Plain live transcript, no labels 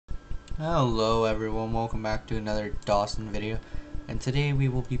Hello everyone, welcome back to another Dawson video, and today we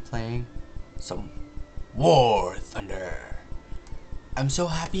will be playing some War Thunder. I'm so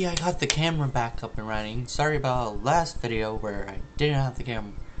happy I got the camera back up and running. Sorry about last video where I didn't have the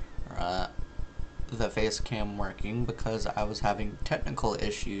camera, the face cam working because I was having technical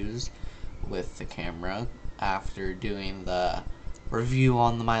issues with the camera after doing the review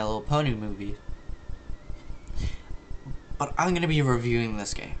on the My Little Pony movie. But I'm going to be reviewing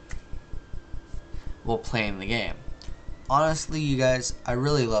this game. While playing the game. Honestly, you guys, I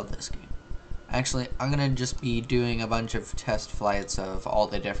really love this game. Actually, I'm gonna just be doing a bunch of test flights of all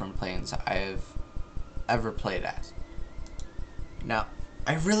the different planes I've ever played as. Now,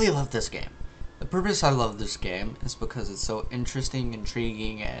 I really love this game. The purpose I love this game is because it's so interesting,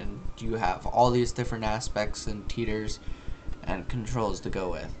 intriguing, and you have all these different aspects and teeters and controls to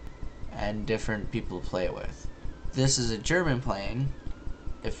go with, and different people to play with. This is a German plane.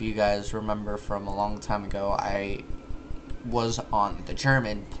 If you guys remember from a long time ago, I was on the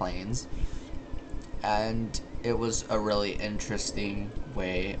German planes, and it was a really interesting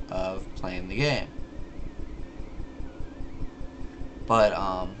way of playing the game. But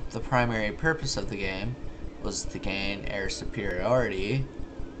the primary purpose of the game was to gain air superiority,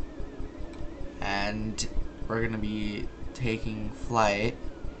 and we're going to be taking flight.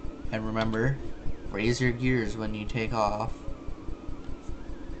 And remember, raise your gears when you take off,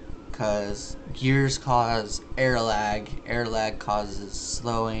 because gears cause air lag causes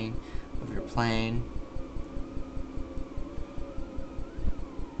slowing of your plane.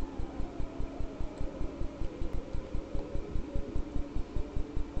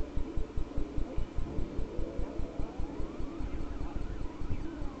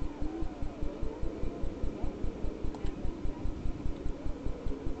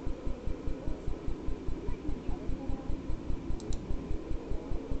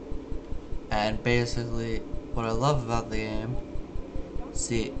 And basically, what I love about the game,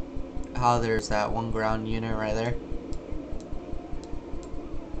 see how there's that one ground unit right there?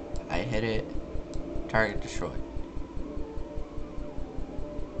 I hit it, target destroyed.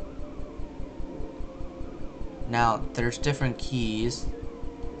 Now, there's different keys,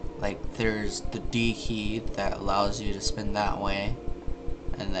 like there's the D key that allows you to spin that way,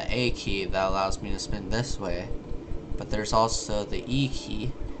 and the A key that allows me to spin this way, but there's also the E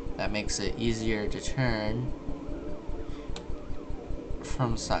key that makes it easier to turn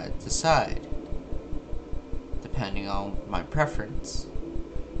from side to side, depending on my preference.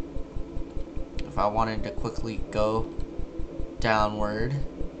 If I wanted to quickly go downward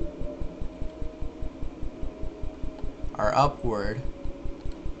or upward,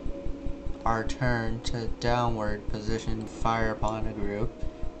 or turn to downward position, fire upon a group,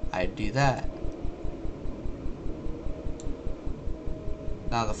 I'd do that.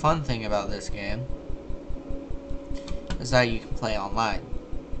 Now the fun thing about this game is that you can play online.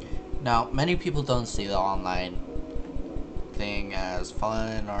 Now many people don't see the online thing as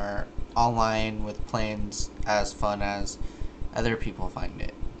fun, or online with planes as fun as other people find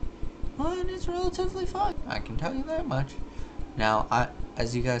it. But it's relatively fun, I can tell you that much. Now,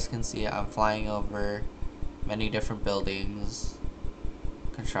 as you guys can see, I'm flying over many different buildings,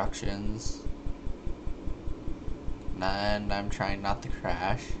 constructions, and I'm trying not to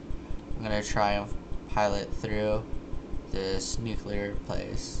crash. I'm gonna try and pilot through this nuclear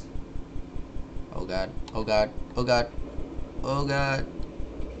place. Oh god, oh god, oh god, oh god.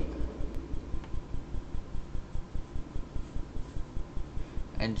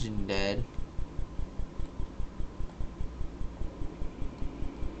 Engine dead.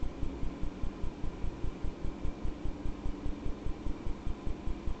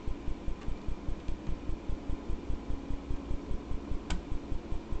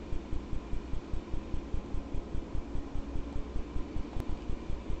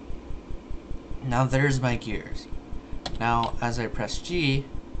 Now there's my gears. Now as I press G,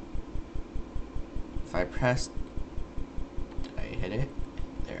 if I press, did I hit it?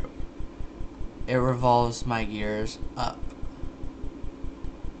 There. It revolves my gears up.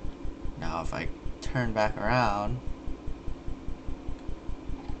 Now if I turn back around,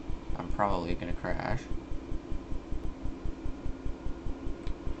 I'm probably gonna crash.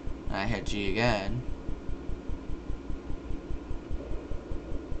 And I hit G again.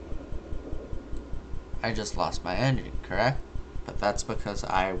 I just lost my engine, correct? But that's because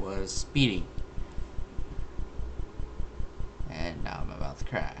I was speeding. And now I'm about to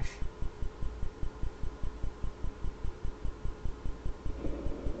crash.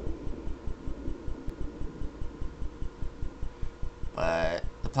 But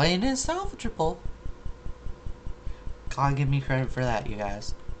the plane is salvageable. Gotta give me credit for that, you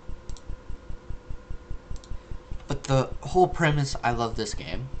guys. But the whole premise, I love this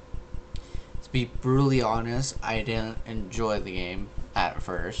game. To be brutally honest, I didn't enjoy the game at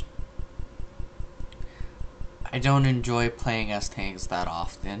first. I don't enjoy playing as tanks that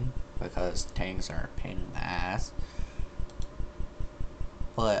often, because tanks are a pain in the ass.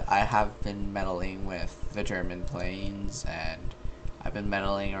 But I have been meddling with the German planes, and I've been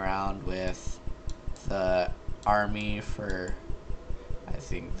meddling around with the army for, I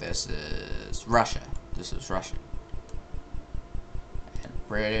think this is Russia. This is Russian. And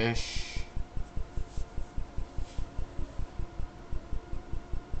British.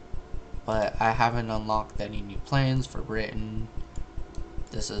 But I haven't unlocked any new planes for Britain.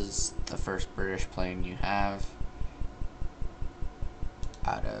 This is the first British plane you have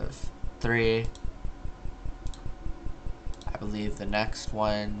out of 3. I believe the next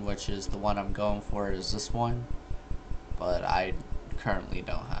one, which is the one I'm going for, is this one. But I currently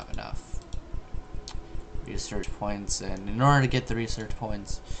don't have enough research points, and in order to get the research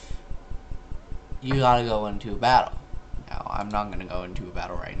points, you gotta go into a battle. Now, I'm not gonna go into a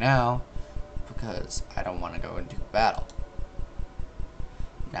battle right now, because I don't want to go into a battle.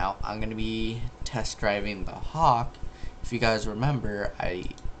 Now, I'm going to be test driving the Hawk. If you guys remember, I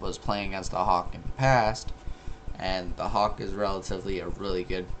was playing as the Hawk in the past, and the Hawk is relatively a really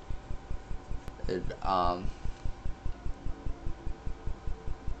good it's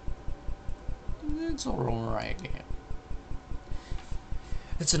alright game.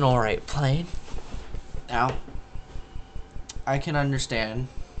 It's an alright plane. Now, I can understand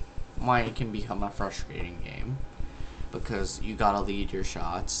why it can become a frustrating game, because you gotta lead your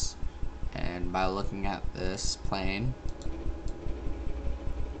shots, and by looking at this plane,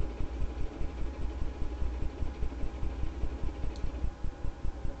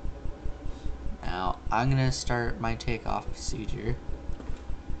 now I'm gonna start my takeoff procedure.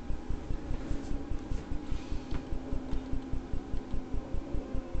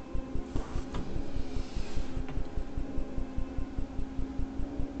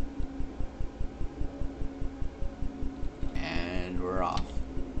 We're off.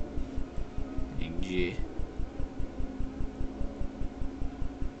 G.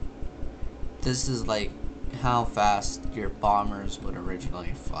 This is like how fast your bombers would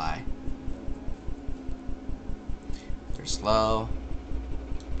originally fly. They're slow,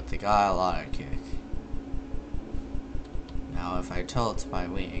 but they got a lot of kick. Now if I tilt my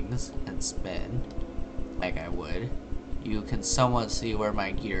wings and spin, like I would, you can somewhat see where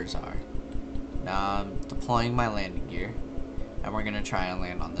my gears are. Now I'm deploying my landing gear, and we're gonna try and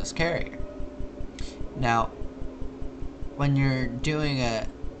land on this carrier. Now, when you're doing a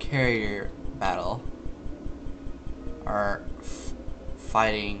carrier battle, or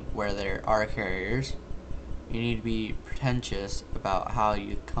fighting where there are carriers, you need to be pretentious about how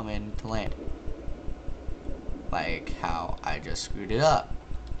you come in to land. Like how I just screwed it up.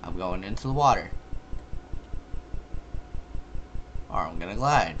 I'm going into the water. Or I'm gonna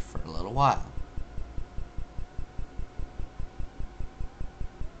glide for a little while.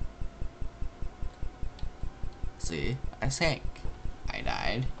 See, I sank. I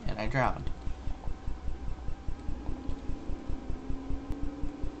died, and I drowned.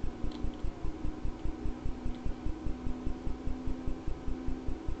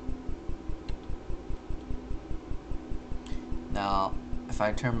 Now, if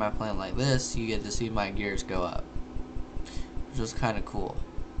I turn my plane like this, you get to see my gears go up, which is kind of cool.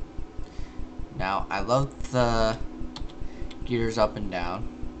 Now, I love the gears up and down.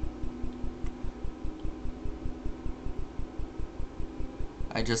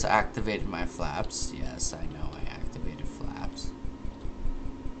 I just activated my flaps. Yes, I know I activated flaps.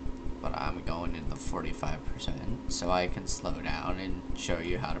 But I'm going in the 45%, so I can slow down and show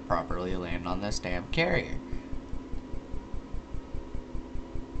you how to properly land on this damn carrier.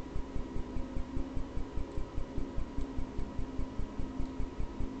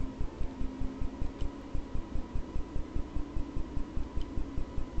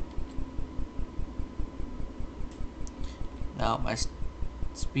 Now my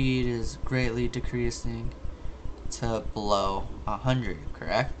speed is greatly decreasing to below 100,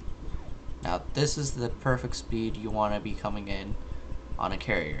 correct? Now this is the perfect speed you want to be coming in on a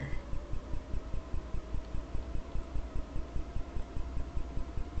carrier.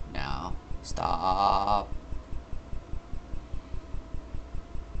 Now, stop.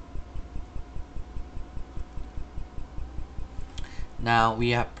 Now we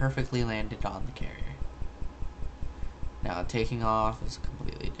have perfectly landed on the carrier. Now taking off is a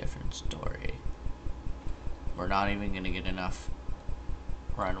completely different story. We're not even going to get enough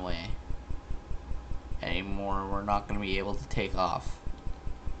runway anymore. We're not going to be able to take off.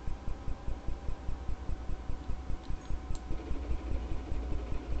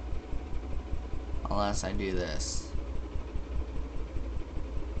 unless I do this.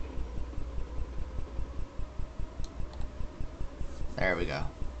 There we go.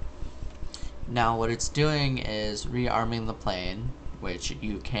 Now what it's doing is rearming the plane, which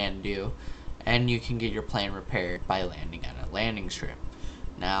you can do, and you can get your plane repaired by landing at a landing strip.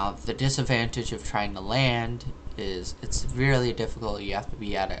 Now the disadvantage of trying to land is it's severely difficult. You have to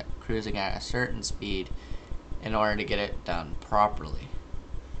be cruising at a certain speed in order to get it done properly.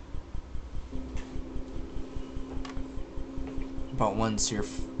 But once your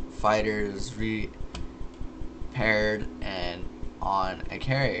fighter is repaired and on a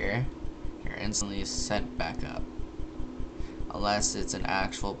carrier, you're instantly sent back up. Unless it's an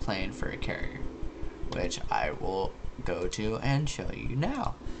actual plane for a carrier, which I will go to and show you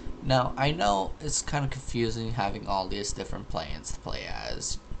now. Now, I know it's kind of confusing having all these different planes to play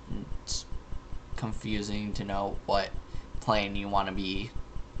as. It's confusing to know what plane you want to be,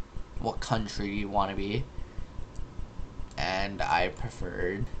 what country you want to be, and I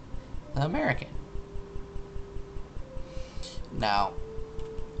preferred the American. Now,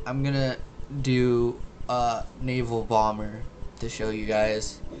 I'm gonna do a naval bomber to show you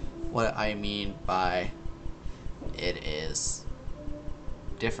guys what I mean by it is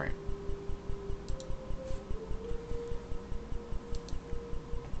different.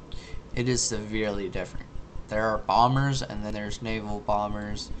 It is severely different. There are bombers and then there's naval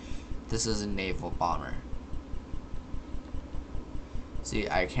bombers. This is a naval bomber. See,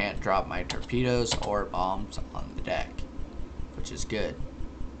 I can't drop my torpedoes or bombs on the deck, which is good.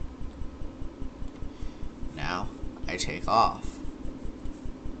 Now, I take off.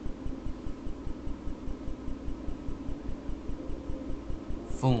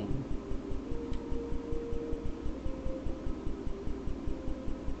 Boom.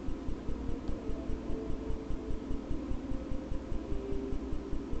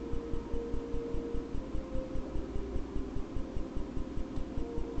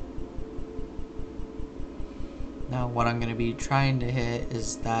 Now what I'm going to be trying to hit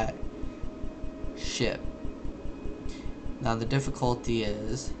is that ship. Now the difficulty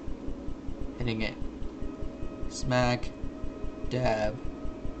is hitting it smack dab.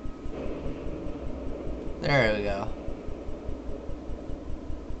 There we go.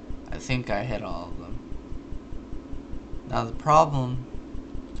 I think I hit all of them. Now the problem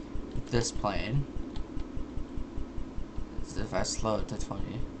with this plane is if I slow it to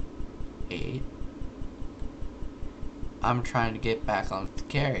 28, I'm trying to get back on the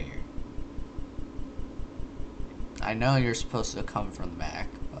carrier. I know you're supposed to come from the back,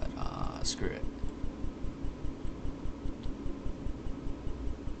 but screw it.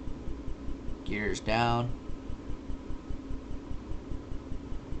 Gears down.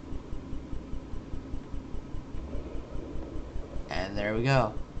 And there we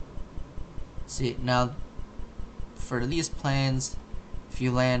go. See, now for these planes, if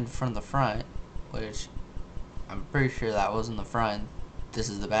you land from the front, which I'm pretty sure that wasn't the front, this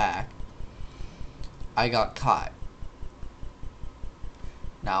is the back, I got caught.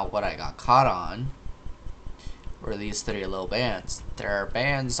 Now what I got caught on were these three little bands. There are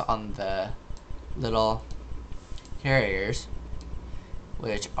bands on the little carriers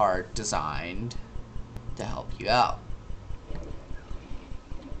which are designed to help you out.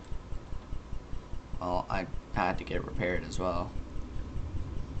 Well, I had to get repaired as well.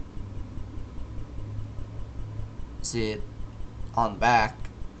 See, on the back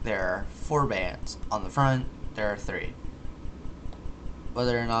there are 4 bands. On the front there are 3.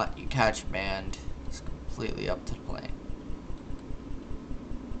 Whether or not you catch a band is completely up to the plane.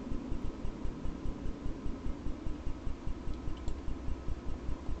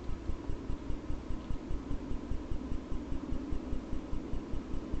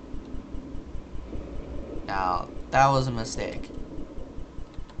 Now, that was a mistake.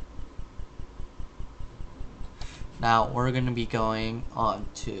 Now, we're going to be going on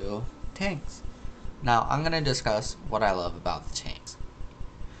to tanks. Now, I'm going to discuss what I love about the tanks.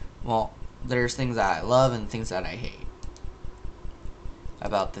 Well, there's things that I love and things that I hate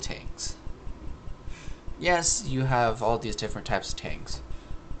about the tanks. Yes, you have all these different types of tanks.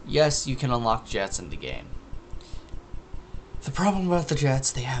 Yes, you can unlock jets in the game. The problem about the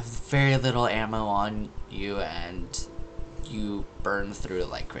jets, they have very little ammo on you and you burn through it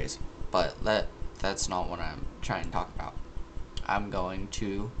like crazy. But that's not what I'm trying to talk about. I'm going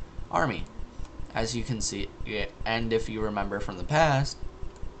to Army. As you can see, and if you remember from the past,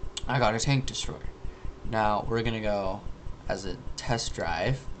 I got a tank destroyer. Now we're gonna go as a test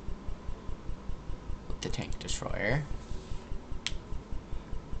drive with the tank destroyer.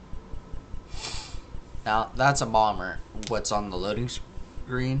 Now that's a bomber. What's on the loading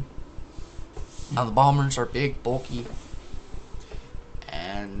screen Now the bombers are big, bulky,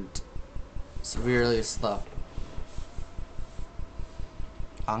 and severely slow.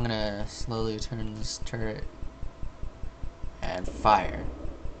 I'm gonna slowly turn this turret and fire.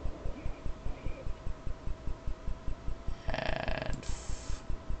 And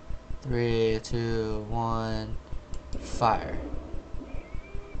 3, 2, 1, fire.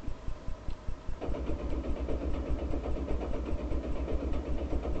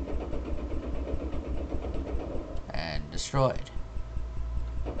 And destroyed.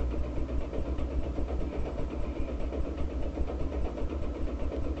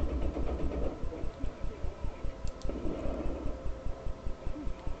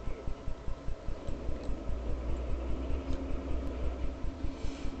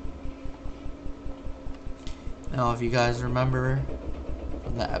 Now, if you guys remember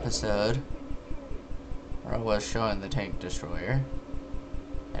from the episode where I was showing the tank destroyer,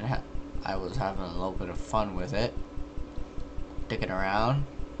 and I was having a little bit of fun with it, dicking around,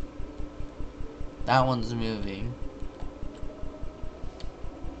 that one's moving.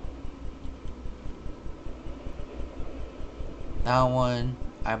 That one,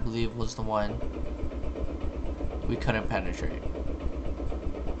 I believe, was the one we couldn't penetrate.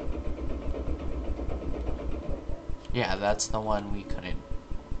 Yeah, that's the one we couldn't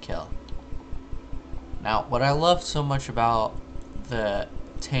kill. Now, what I love so much about the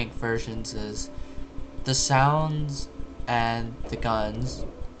tank versions is the sounds and the guns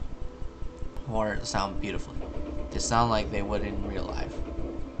sound beautifully. They sound like they would in real life.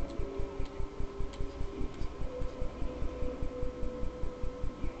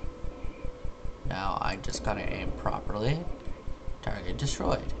 Now, I just gotta aim properly. Target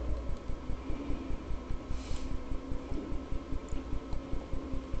destroyed.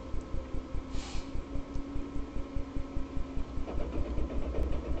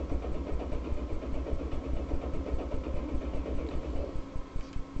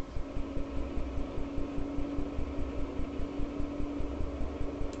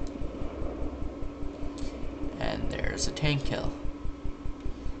 And there's a tank kill.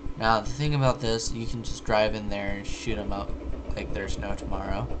 Now, the thing about this, you can just drive in there and shoot them up like there's no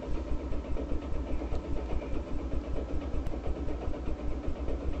tomorrow.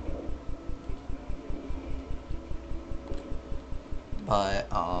 But,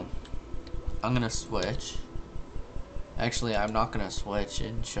 I'm gonna switch. Actually, I'm not gonna switch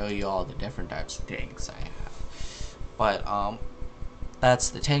and show you all the different types of tanks I have. But, that's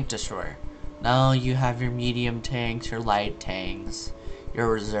the tank destroyer. Now you have your medium tanks, your light tanks,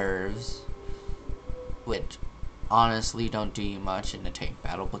 your reserves, which honestly don't do you much in a tank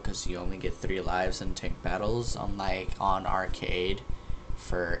battle because you only get 3 lives in tank battles, unlike on arcade.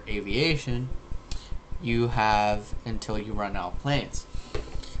 For aviation, you have until you run out of planes.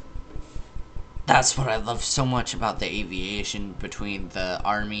 That's what I love so much about the aviation between the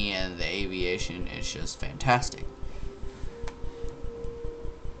army and the aviation. It's just fantastic.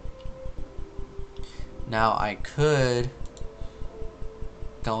 Now I could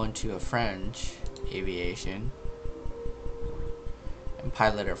go into a French aviation and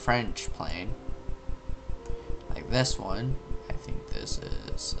pilot a French plane like this one. I think this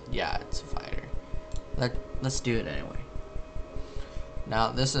is, yeah, it's a fighter. Let's do it anyway.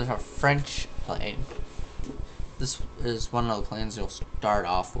 Now this is a French plane. This is one of the planes you'll start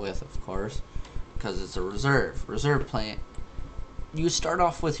off with, of course, because it's a reserve plane. You start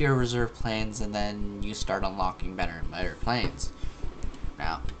off with your reserve planes and then you start unlocking better and better planes.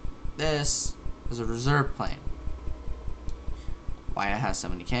 Now, this is a reserve plane. Why it has so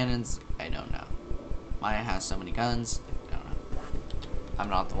many cannons, I don't know. Why it has so many guns, I don't know. I'm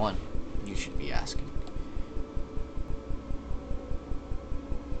not the one you should be asking.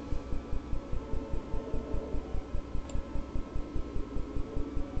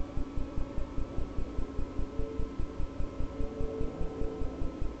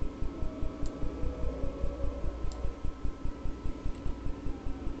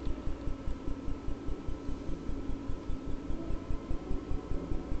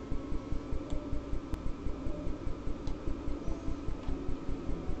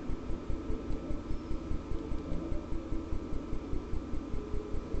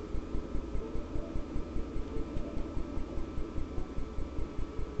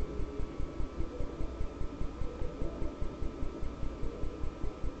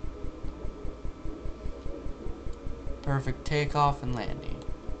 Perfect takeoff and landing.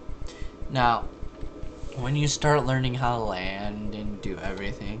 Now, when you start learning how to land and do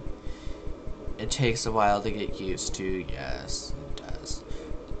everything, it takes a while to get used to. Yes, it does.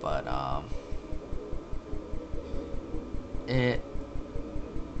 But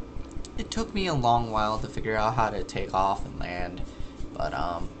It took me a long while to figure out how to take off and land, but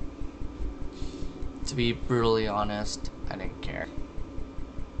to be brutally honest, I didn't care.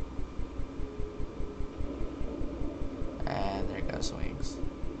 And there goes wings.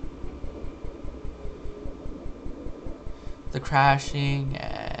 The crashing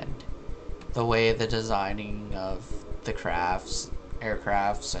and the way the designing of the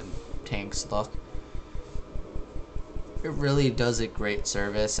aircrafts and tanks look, it really does a great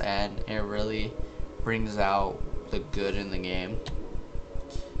service, and it really brings out the good in the game.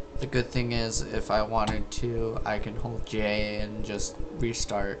 The good thing is, if I wanted to, I can hold J and just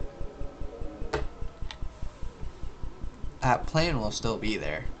restart. That plane will still be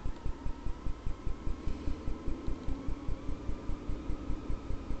there.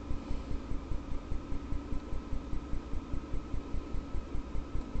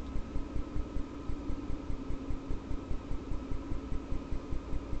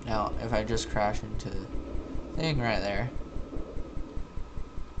 Now, if I just crash into the thing right there,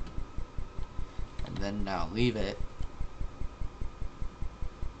 and then now leave it,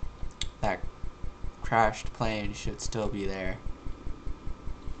 that crashed plane should still be there.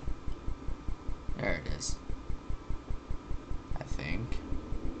 There it is, I think.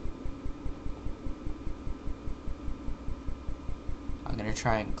 I'm gonna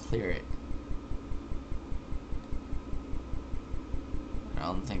try and clear it. I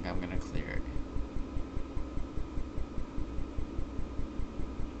don't think I'm gonna clear it.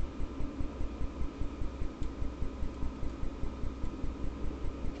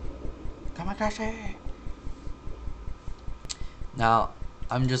 Come on, crash it! Now,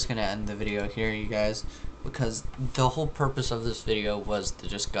 I'm just gonna end the video here, you guys, because the whole purpose of this video was to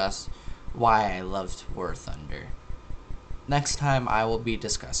discuss why I loved War Thunder. Next time, I will be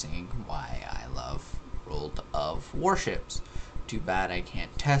discussing why I love World of Warships. Too bad I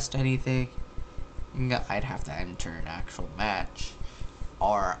can't test anything. I'd have to enter an actual match,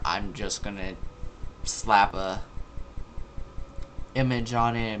 or I'm just gonna slap a image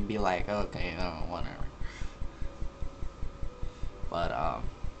on it and be like, okay, whatever. But I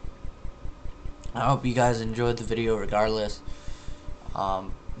hope you guys enjoyed the video regardless.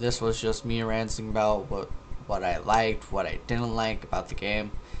 This was just me ranting about what I liked, what I didn't like about the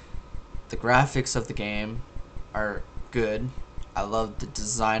game. The graphics of the game are good. I love the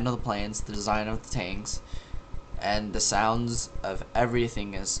design of the planes, the design of the tanks, and the sounds of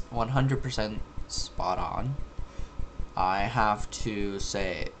everything is 100% spot on. I have to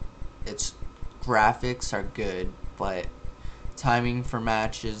say, its graphics are good, but timing for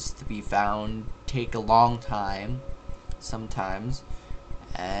matches to be found take a long time sometimes,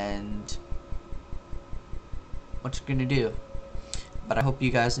 and what you gonna do? But I hope you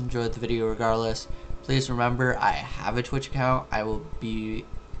guys enjoyed the video regardless. Please remember, I have a Twitch account. I will be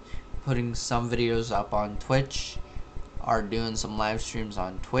putting some videos up on Twitch, or doing some live streams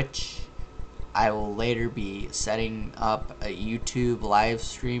on Twitch. I will later be setting up a YouTube live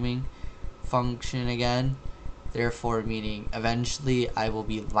streaming function again. Therefore, meaning eventually I will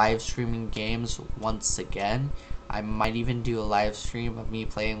be live streaming games once again. I might even do a live stream of me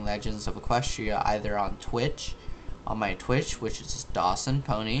playing Legends of Equestria either on Twitch, on my Twitch, which is Dawson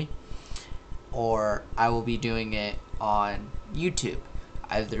Pony, or I will be doing it on YouTube.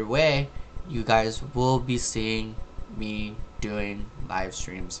 Either way, you guys will be seeing me doing live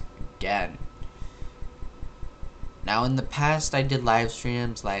streams again. Now, in the past, I did live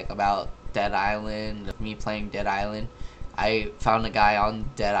streams like about Dead Island, of me playing Dead Island. I found a guy on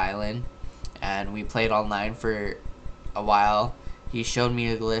Dead Island, and we played online for a while. He showed me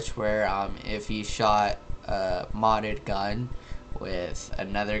a glitch where if he shot a modded gun with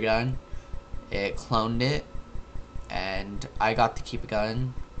another gun, it cloned it, and I got to keep a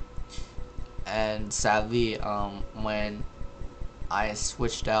gun. And sadly, when I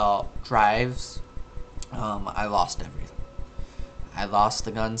switched out drives, I lost everything. I lost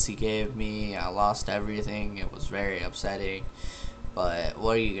the guns he gave me. I lost everything. It was very upsetting, but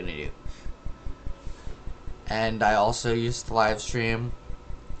what are you gonna do? And I also used to live stream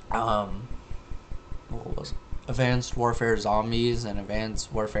what was it? Advanced Warfare Zombies and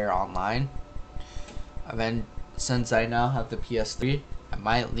Advanced Warfare Online. Since I now have the PS3, I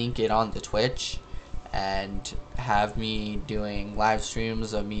might link it on the Twitch and have me doing live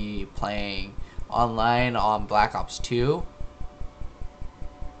streams of me playing online on Black Ops 2,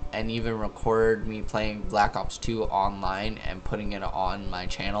 and even record me playing Black Ops 2 online and putting it on my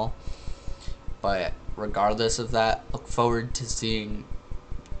channel. But regardless of that, look forward to seeing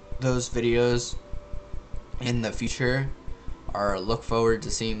those videos in the future, or look forward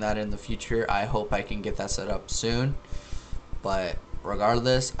to seeing that in the future. I hope I can get that set up soon, but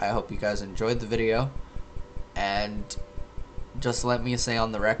regardless, I hope you guys enjoyed the video, and just let me say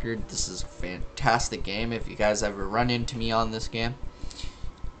on the record, this is a fantastic game. If you guys ever run into me on this game,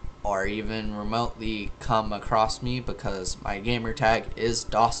 or even remotely come across me, because my gamer tag is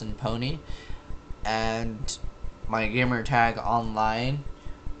Dawson Pony, and my gamer tag online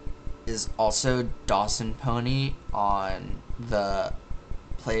is also Dawson Pony on the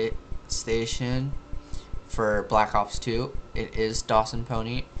PlayStation for Black Ops 2. It is Dawson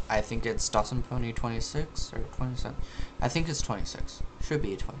Pony. I think it's Dawson Pony 26 or 27. I think it's 26. Should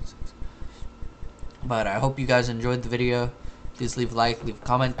be 26. But I hope you guys enjoyed the video. Please leave a like, leave a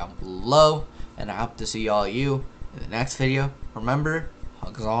comment down below, and I hope to see all you in the next video. Remember,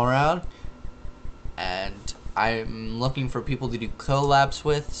 hugs all around, and I'm looking for people to do collabs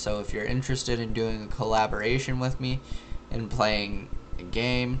with, so if you're interested in doing a collaboration with me and playing a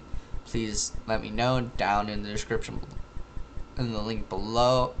game, please let me know down in the description, in the link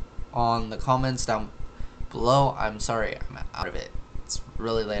below, on the comments down below. I'm sorry, I'm out of it. It's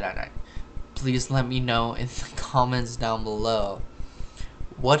really late at night. Please let me know in the comments down below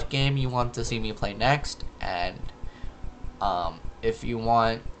what game you want to see me play next, and if you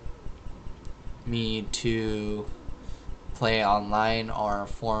want me to play online or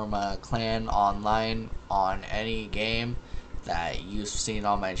form a clan online on any game that you've seen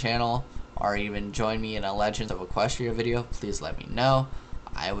on my channel, or even join me in a Legends of Equestria video, please let me know.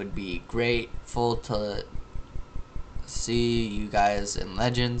 I would be grateful to see you guys in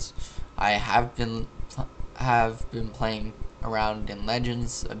Legends. I have been playing around in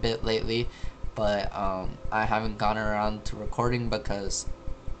Legends a bit lately, but I haven't gone around to recording because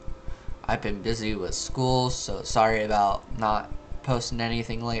I've been busy with school, so sorry about not posting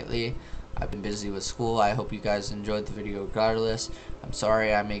anything lately. I've been busy with school. I hope you guys enjoyed the video regardless. I'm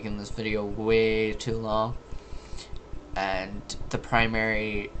sorry I'm making this video way too long, and the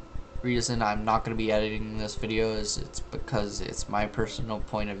primary reason I'm not going to be editing this video is it's because it's my personal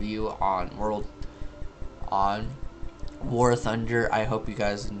point of view on War Thunder. I hope you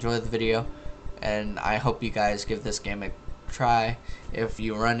guys enjoyed the video, and I hope you guys give this game a try. If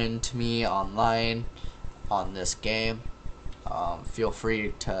you run into me online on this game, feel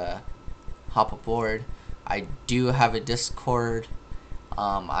free to hop aboard. I do have a Discord.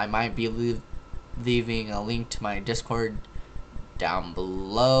 I might be leaving a link to my Discord down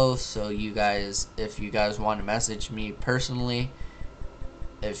below, so you guys, if you guys want to message me personally,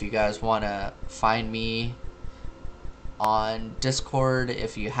 if you guys want to find me on Discord,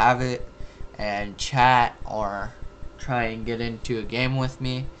 if you have it, and chat or try and get into a game with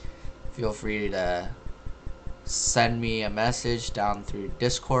me, feel free to send me a message down through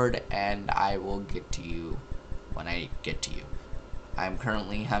Discord, and I will get to you when I get to you. I'm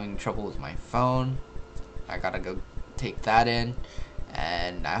currently having trouble with my phone. I gotta go take that in,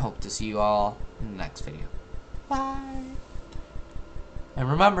 and I hope to see you all in the next video. Bye. And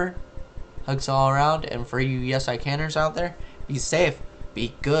remember, hugs all around, and for you Yes I Canners out there, be safe,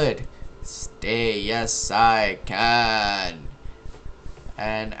 be good, stay yes I can.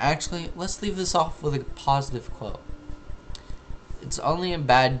 And actually, let's leave this off with a positive quote. It's only a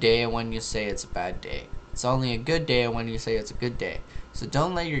bad day when you say it's a bad day. It's only a good day when you say it's a good day. So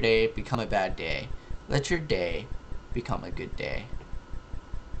don't let your day become a bad day. Let your day become a good day.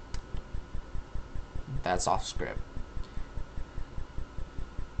 That's off script.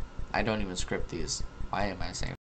 I don't even script these. Why am I saying